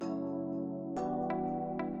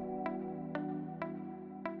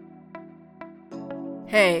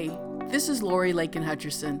Hey, this is Lori Lakin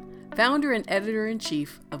Hutcherson, founder and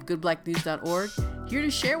editor-in-chief of GoodBlackNews.org, here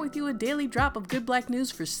to share with you a daily drop of Good Black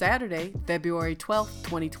News for Saturday, February 12th,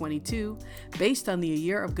 2022, based on the A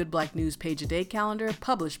Year of Good Black News page-a-day calendar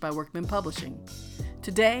published by Workman Publishing.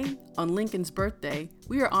 Today, on Lincoln's birthday,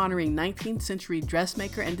 we are honoring 19th century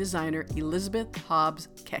dressmaker and designer Elizabeth Hobbs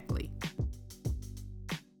Keckley.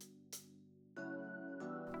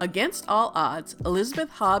 Against all odds, Elizabeth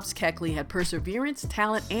Hobbs Keckley had perseverance,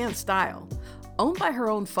 talent, and style. Owned by her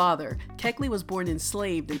own father, Keckley was born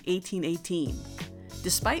enslaved in 1818.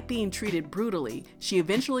 Despite being treated brutally, she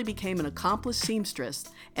eventually became an accomplished seamstress,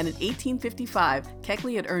 and in 1855,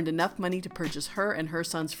 Keckley had earned enough money to purchase her and her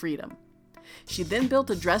son's freedom. She then built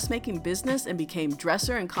a dressmaking business and became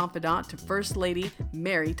dresser and confidant to First Lady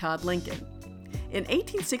Mary Todd Lincoln. In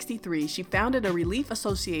 1863, she founded a relief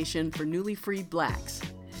association for newly freed blacks.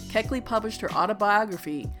 Keckley published her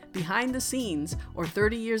autobiography, Behind the Scenes, or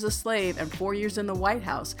 30 Years a Slave and 4 Years in the White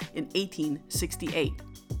House, in 1868.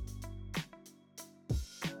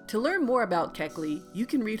 To learn more about Keckley, you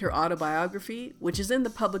can read her autobiography, which is in the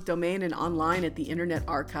public domain and online at the Internet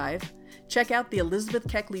Archive. Check out the Elizabeth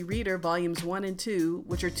Keckley Reader Volumes 1 and 2,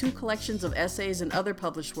 which are two collections of essays and other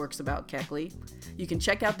published works about Keckley. You can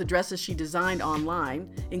check out the dresses she designed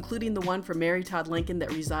online, including the one for Mary Todd Lincoln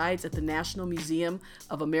that resides at the National Museum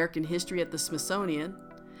of American History at the Smithsonian,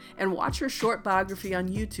 and watch her short biography on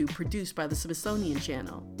YouTube produced by the Smithsonian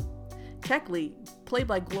Channel. Keckley, played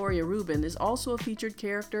by Gloria Rubin, is also a featured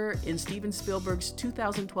character in Steven Spielberg's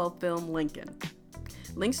 2012 film Lincoln.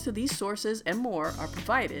 Links to these sources and more are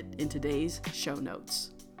provided in today's show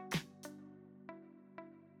notes.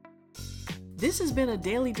 This has been a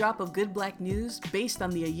daily drop of Good Black News based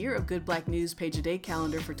on the A Year of Good Black News page-a-day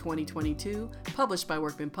calendar for 2022, published by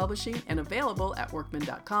Workman Publishing and available at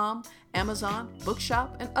workman.com, Amazon,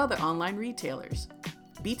 Bookshop, and other online retailers.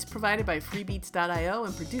 Beats provided by freebeats.io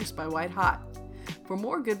and produced by White Hot. For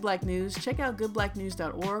more Good Black News, check out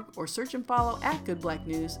goodblacknews.org or search and follow at Good Black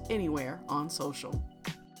News anywhere on social.